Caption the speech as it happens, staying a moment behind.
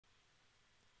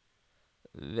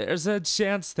There's a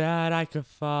chance that I could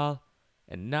fall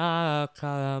and not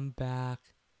come back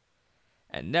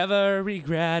and never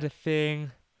regret a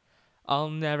thing. I'll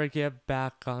never get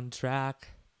back on track.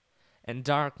 And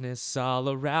darkness all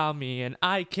around me, and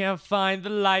I can't find the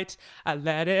light. I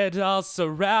let it all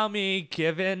surround me,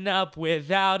 giving up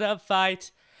without a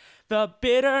fight. The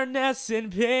bitterness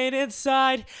and pain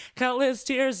inside, countless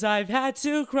tears I've had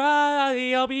to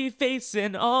cry. I'll be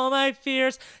facing all my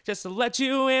fears just to let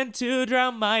you in to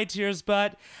drown my tears.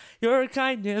 But your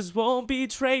kindness won't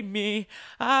betray me.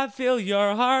 I feel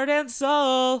your heart and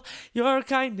soul. Your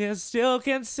kindness still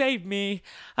can save me.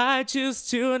 I choose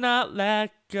to not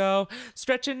let go.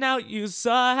 Stretching out, you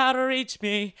saw how to reach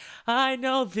me. I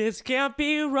know this can't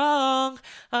be wrong.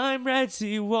 I'm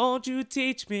ready, won't you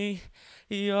teach me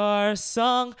your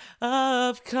song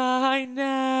of kindness?